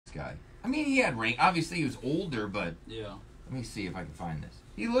guy. I mean, he had ring. Obviously, he was older, but yeah. Let me see if I can find this.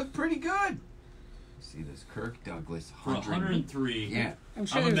 He looked pretty good. See this, Kirk Douglas, 103. Yeah, I'm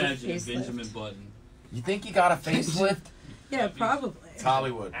sure I'm there's a imagining facelift. Benjamin Button. You think he got a facelift? Yeah, probably. It's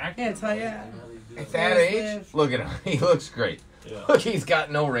Hollywood. Yeah, it's how, yeah. At that age, look at him. He looks great. Yeah. Look, he's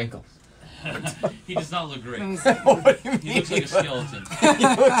got no wrinkles. He does not look great. What do you He looks like a skeleton. He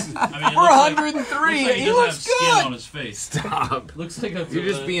looks, I mean, it for looks like- 103, looks like he doesn't looks have skin good. on his face. Stop. Looks like a. You're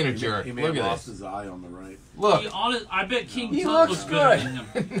just being a jerk. He may Look have at lost this. his eye on the right. Look. I bet King He Tut looks looks better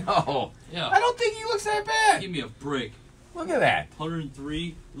good. than him. No. Yeah. I don't think he looks that bad. Give me a break. Look at that.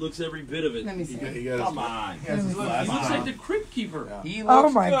 103 looks every bit of it. Let me see. He got Come on. He has his He glasses looks on. like the Crypt Keeper. Yeah. He Oh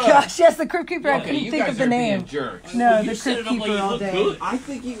looks my good. gosh, yes, the Crypt Keeper. I Okay, couldn't you think guys of the are name. being jerks. No, You the set it Crypt up like Keeper you all look day. good. I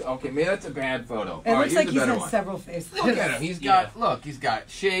think he. Okay, maybe that's a bad photo. It All right, looks like here's he's a better had one. several faces. Look at him. He's got. Look, he's got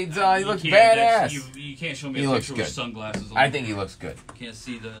shades on. He You looks can't- that's- badass. You can't show me He a looks picture good. with sunglasses on. I think he looks good. You can't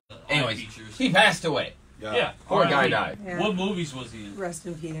see the eye Anyways, features. he passed away. Yeah. Poor guy R.I.P. died. Yeah. What movies was he in? Rest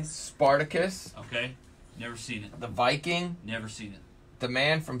in peace. Spartacus, Okay. Never seen it. The Viking, Never seen it. The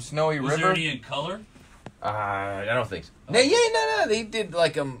Man from Snowy Was there River. any in color? I don't think so. Oh. No. They did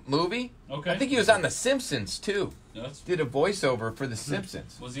like a movie. Okay. I think he was on The Simpsons too. No, that's- Did a voiceover for The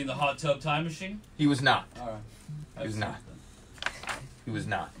Simpsons. Was he in the hot tub time machine? He was not. All right. He was I've not. seen He was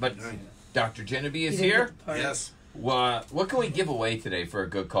not. But Right. Dr. Jeneby He is didn't here. get the part. Yes. What can we give away today for a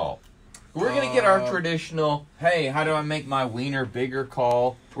good call? We're going to get our traditional, hey, how do I make my wiener bigger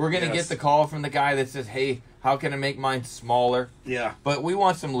call. We're going to Yes. get the call from the guy that says, hey, how can I make mine smaller? Yeah. But we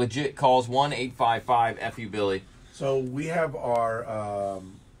want some legit calls, 1-855-FU-BILLY. So we have our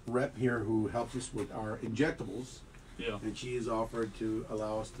rep here who helps us with our injectables, Yeah. and she is offered to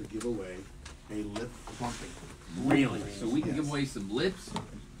allow us to give away a lip plumping. Really? So we can Yes. give away some lips?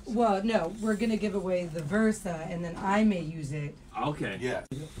 Well, no, we're going to give away the Versa, and then I may use it. Okay. Yeah.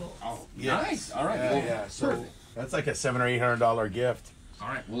 Oh, Yes. nice. All right. Yeah, Well, yeah. So perfect. that's like a $700 or $800 gift. All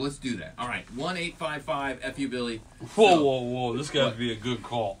right. Well, let's do that. All right. 1-855-FU-BILLY. Whoa. This got to be a good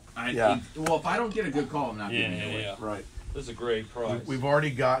call. Yeah. Well, if I don't get a good call, I'm not giving it away. Right. This is a great prize. We've already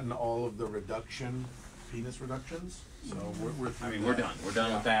gotten all of the penis reductions. So we're through I mean, that. we're done. We're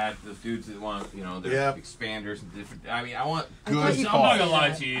done with that. The dudes that want, their Yep. expanders and different. I mean, I want I good thought So you I'm calls. not gonna lie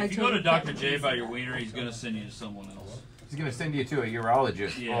to you. I If you go totally to Dr. thought J you about said your wiener, he's gonna send you to someone else. He's gonna send you to a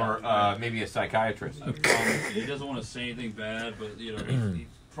urologist Yeah. or maybe a psychiatrist. I promise you. He doesn't want to say anything bad, but he's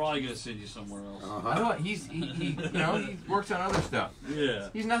probably gonna send you somewhere else. I don't. He works on other stuff. Yeah.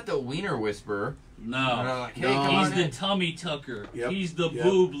 He's not the wiener whisperer. No. Like, hey, No. come He's on the in. tummy tucker. Yep. He's the Yep.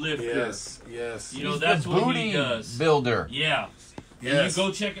 boob lifter. Yes. You know, He's that's the what booty he does. builder. Yeah. Yes. And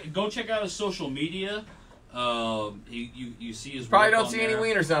you go check out his social media. You see his Probably work don't on see any there.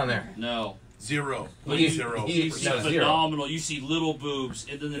 wieners on there. No. Zero. But He's- Zero. He's No, zero. phenomenal. You see little boobs,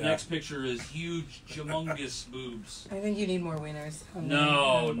 and then the Yeah. next picture is huge, humongous boobs. I think you need more wieners.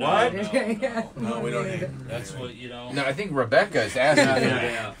 No, no, What? no, Yeah. No, we don't need. That's what you know. No, I think Rebecca is asking.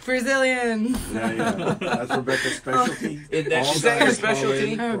 Yeah. Brazilian. Yeah. That's Rebecca's specialty. Is that- All is that your guys call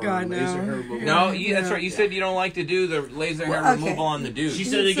specialty? in Oh, for God, no. laser hair removal. No, that's right. You said you don't like to do the laser hair Well, okay. removal on the dude. She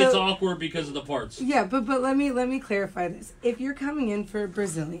said it gets So- awkward because of the parts. Yeah, but let me clarify this. If you're coming in for a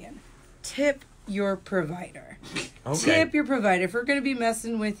Brazilian, tip your provider. Okay. Tip your provider. If we're gonna be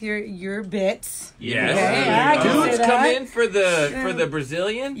messing with your bits. Yes. Okay, I can say Dudes that. come in for the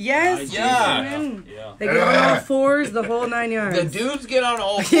Brazilian. Yes. Yeah. gentlemen. Yeah. They get on all fours, the whole 9 yards. The dudes get on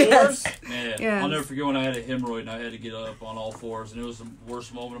all fours. Yes. Man, Yes. I'll never forget when I had a hemorrhoid and I had to get up on all fours, and it was the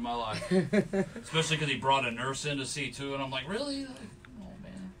worst moment of my life. Especially because he brought a nurse in to see too, and I'm like, really? Like, oh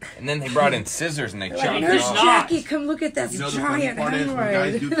man. And then they brought in scissors and they chopped it Nurse off. Jackie, come look at that You know the funny giant part is when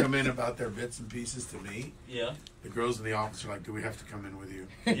guys do hemorrhoid. come in about their bits and pieces to me, Yeah. the girls in the office are like, "Do we have to come in with you?"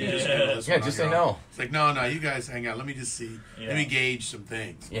 Yeah. Yeah, just say no. It's like, no, you guys hang out. Let me just see. Yeah. Let me gauge some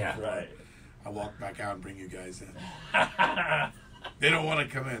things. Yeah. Right. I walk back out and bring you guys in. They don't want to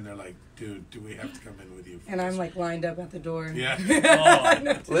come in. They're like, "Dude, do we have to come in with you?" And I'm like lined up at the door. Yeah.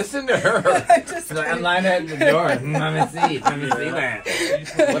 Oh, Listen to her. Just She's like, I'm kidding. lined at the door. Let me see. Let me see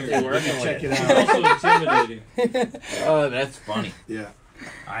that. What they working Check with. it out. also intimidating. Oh, that's funny. Yeah.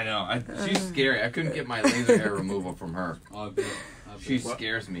 I know. She's scary. I couldn't get my laser hair removal from her. Oh, I bet. She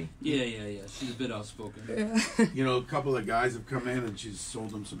scares me. Yeah. She's a bit outspoken. You know, a couple of guys have come in and she's sold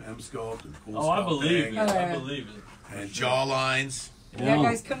them some M-Sculpt and CoolSculpting. Oh, I believe it. Oh, I yeah. believe it. And jaw lines. Yeah,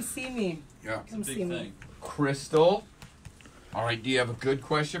 guys, come see me. Yeah. Come Big see me. thing. Crystal. All right, do you have a good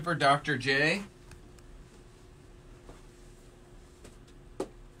question for Dr. J?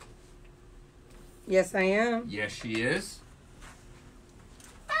 Yes, I am. Yes, she is.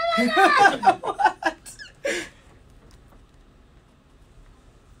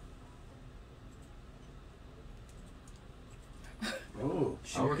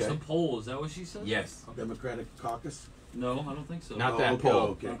 She works the poll. Is that what she said? Yes. Democratic caucus? No, I don't think so. Not that okay, poll.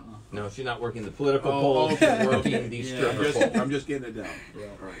 Okay. No, she's not working the political poll. okay. She's working the stripper poll. I'm just getting it down. Yeah.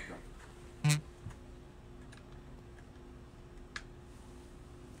 All right.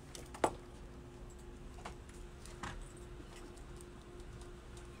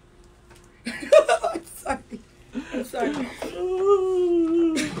 I'm sorry.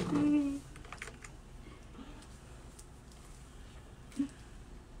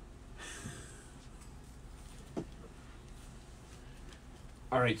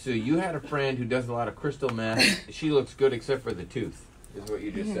 All right, so you had a friend who does a lot of crystal meth. She looks good except for the tooth, is what you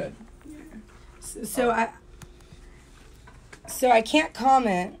just said. So I can't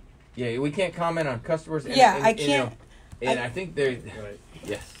comment. Yeah, we can't comment on customers. And, Yeah, and, I can't. And I think they're... Right.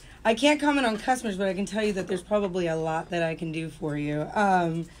 Yes. I can't comment on customers, but I can tell you that there's probably a lot that I can do for you.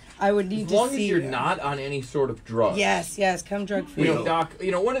 I would need As to long see as you're you. not on any sort of drug. Yes, come drug free. You know, doc,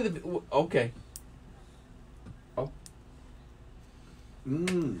 one of the... Okay. Oh.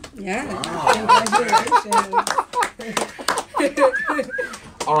 Yeah. Wow. Congratulations.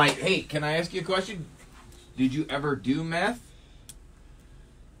 All right, hey, can I ask you a question? Did you ever do meth?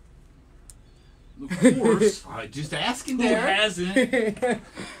 Of course. All right, just asking Who there. hasn't?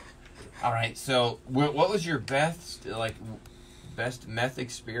 All right, so what was your best meth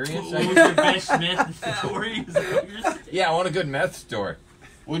experience? What was your best meth story? Is that what you're saying? Yeah, I want a good meth story.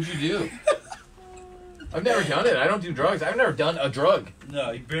 What'd you do? I've never done it. I don't do drugs. I've never done a drug.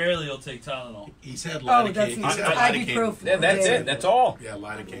 No, he barely will take Tylenol. He's had Oh, that's lidocaine. He's had lidocaine. ibuprofen. Yeah, that's it. That's all. Yeah,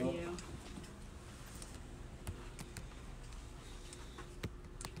 lidocaine.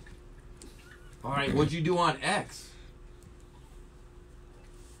 All right, what'd you do on X?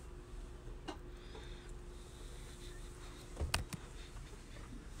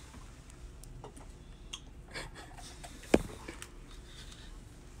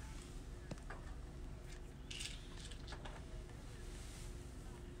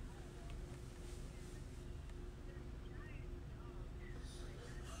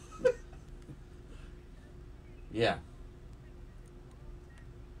 Yeah.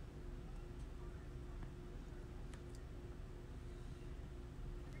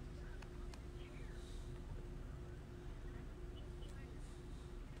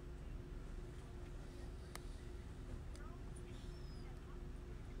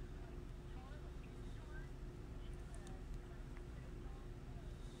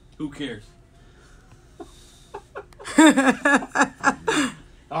 Who cares?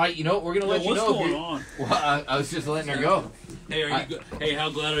 All right, you know what? We're gonna let you What's know. going on? Well, I was just letting her go. Hey, hey, how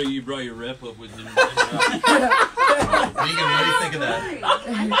glad are you brought your rep up with you? Megan, what do you think of that?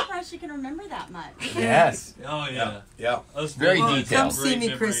 I'm surprised she can remember that much. Yes. Oh yeah. Yeah. That's Very well, detailed. Come great see me,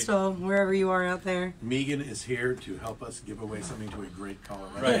 memory. Crystal, wherever you are out there. Megan is here to help us give away something to a great caller.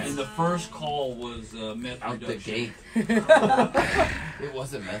 Right, and the first call was meth Out the reduction. gate. It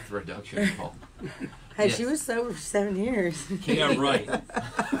was a meth reduction call. Hey, Yes. she was sober for 7 years. Yeah, right.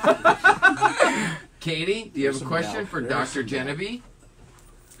 Katie, do you have a Some question doubt. for There's Dr. some doubt. Jeneby?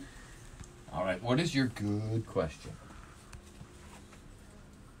 All right, what is your good question?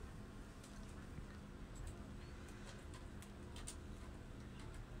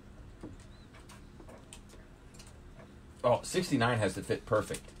 Oh, 69 has to fit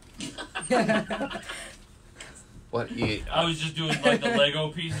perfect. What? I was just doing like the Lego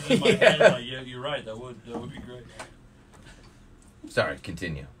pieces in my head. Like, yeah, you're right. That would be great. Sorry,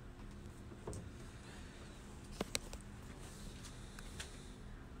 continue.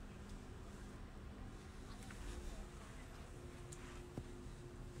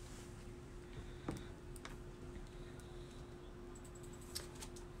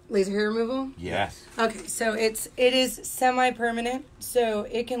 Laser hair removal? Yes. Okay, so it is semi-permanent, so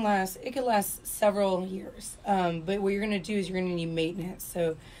it can last several years. But what you're gonna do is you're gonna need maintenance.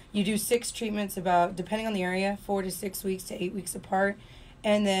 So you do 6 treatments, about, depending on the area, 4 to 6 weeks to 8 weeks apart,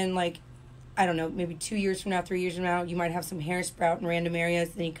 and then I don't know, maybe 2 years from now, 3 years from now, you might have some hair sprout in random areas.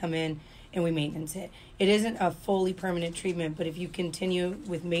 Then you come in and we maintenance it. It isn't a fully permanent treatment, but if you continue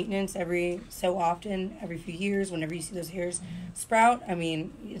with maintenance every so often, every few years, whenever you see those hairs sprout, I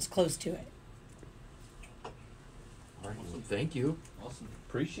mean, it's close to it. All right, well, thank you. Awesome.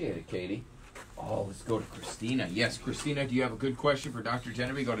 Appreciate it, Katie. Oh, let's go to Christina. Yes, Christina, do you have a good question for Dr.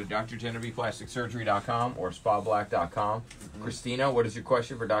 Jeneby? Go to drjenebyplasticsurgery.com or spablack.com. Christina, what is your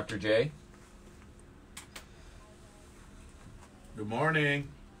question for Dr. J? Good morning.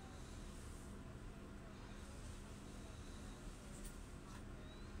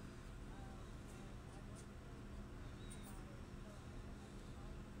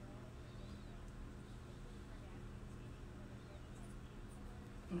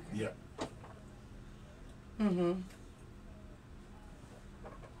 Yep. Mm-hmm.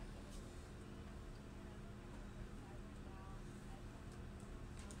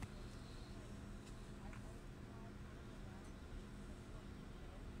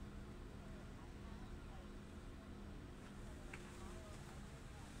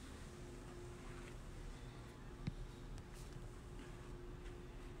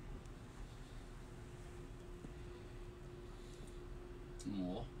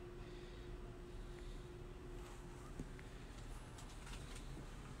 Aw.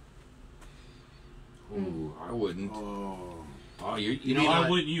 Ooh, I wouldn't. Oh, you know Why what?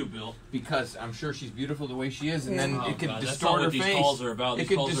 wouldn't you, Bill? Because I'm sure she's beautiful the way she is, and Yeah. then Oh, it could God, that's not distort what her these face. calls are about. It These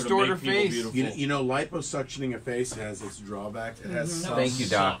could calls are to distort her make people face. beautiful. You know, liposuctioning a face has its drawbacks. It has some. Thank you,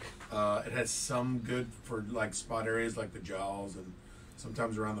 Doc. It has some good for like spot areas like the jowls and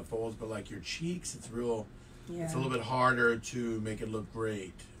sometimes around the folds, but like your cheeks, it's real. Yeah. It's a little bit harder to make it look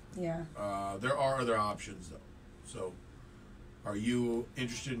great. Yeah. There are other options though. So, are you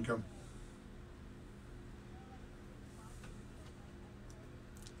interested in come?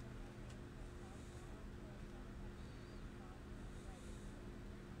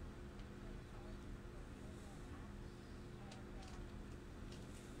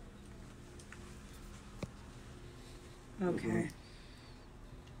 Okay.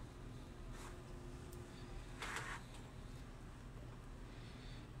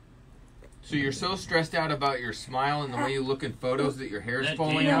 So you're so stressed out about your smile and the way you look in photos that your hair's That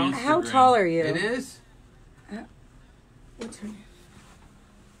falling damn out? How Instagram. tall are you? It is? What's her name?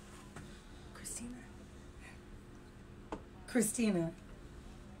 Christina. Christina.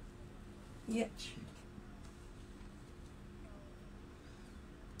 Yeah.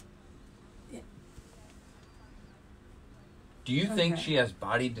 Do you think Okay. she has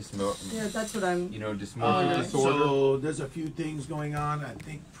body dysmorphia? Yeah, that's what I'm. Dysmorphic disorder? So there's a few things going on. I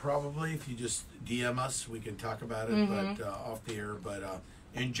think probably if you just DM us, we can talk about it, but off the air. But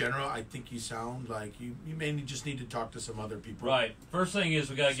in general, I think you sound like you may just need to talk to some other people. Right. First thing is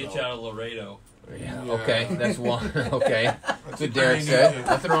we got to get So- you out of Laredo. Yeah, Yeah. okay, that's one. Okay, that's what a Derek thing, said. yeah.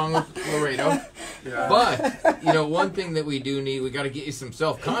 Nothing wrong with Laredo. Yeah. But, one thing that we do need, we got to get you some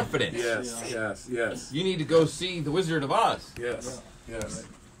self-confidence. Yes. You need to go see The Wizard of Oz. Yes.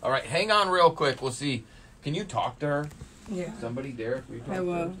 All right, hang on real quick. We'll see. Can you talk to her? Yeah. Somebody, Derek? Will you talk I to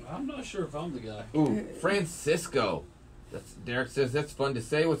will. her? I'm not sure if I'm the guy. Ooh, Francisco. Derek says that's fun to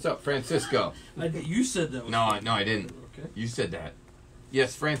say. What's up, Francisco? You said that was No, I didn't. Okay. You said that.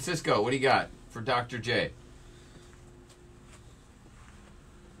 Yes, Francisco, what do you got for Dr. J?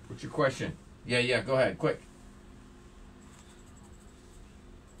 What's your question? Yeah, go ahead, quick.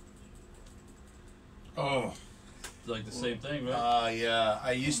 Oh. Like the same thing, right? Yeah.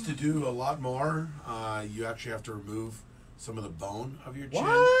 I used to do a lot more. You actually have to remove some of the bone of your chin.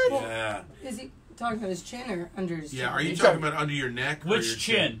 What? Yeah. Is he talking about his chin or under his chin? Yeah. Are you You talking talk- about under your neck? or your Which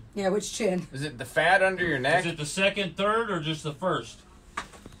chin? Yeah, which chin? Is it the fat under your neck? Is it the second, third, or just the first?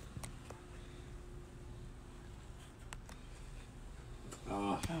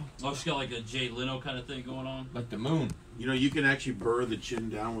 Oh, she's got like a Jay Leno kind of thing going on. Like the moon. You know, you can actually burr the chin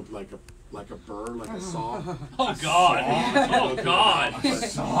down with like a burr, like a saw. Oh God! Oh God!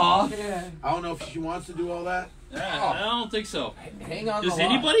 Saw? Yeah. I don't know if she wants to do all that. I don't think so. Hang on. Does the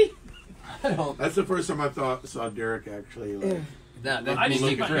line. anybody? I don't. That's the first time I saw Derek actually. Like, That I made just me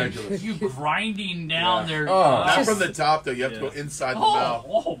think about cringe. you grinding down Yeah. there. Oh. not from the top though. You have to go Yeah. inside the mouth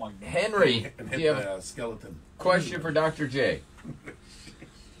Oh my God! Henry, and do hit you have a the skeleton. question for Dr. J?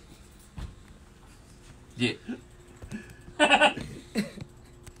 Yeah.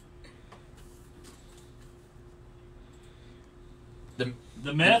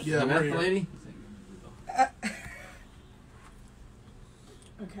 The meth. Yeah, the we're meth here. lady?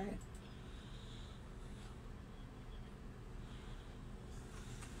 Okay.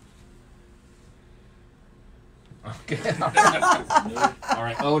 Okay. All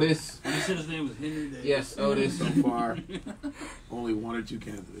right, Otis. You said his name was Henry Davis. Yes, Otis. So far, only one or two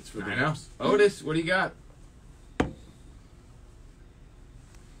candidates for I the know. Otis, what do you got?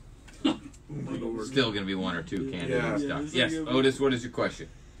 Still going to be one or two candidates. Yeah. Doc. this is Yes, gonna be- Otis, what is your question?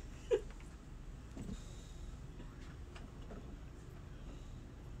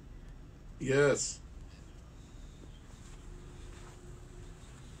 Yes.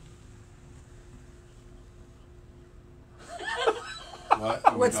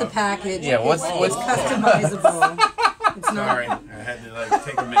 What? What's the package? Yeah, what's- it's what's- customizable. It's not. Sorry, I had to like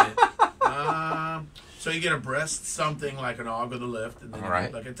take a minute. So you get a breast something like an aug of the lift, and then All you right.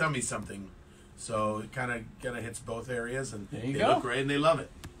 get like a tummy something. So it kind of hits both areas, and There you they go. look great, and they love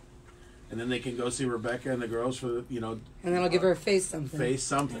it. and then they can go see Rebecca and the girls for And then I'll give her a face something. face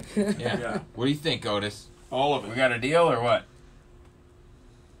something. Yeah. Yeah. What do you think, Otis? All of We it. got a deal or what?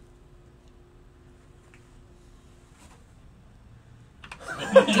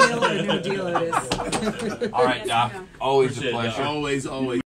 Deal or no deal, Otis. All right, Yes, Doc. I know. Always a Appreciate it, pleasure. Doc. Always, always.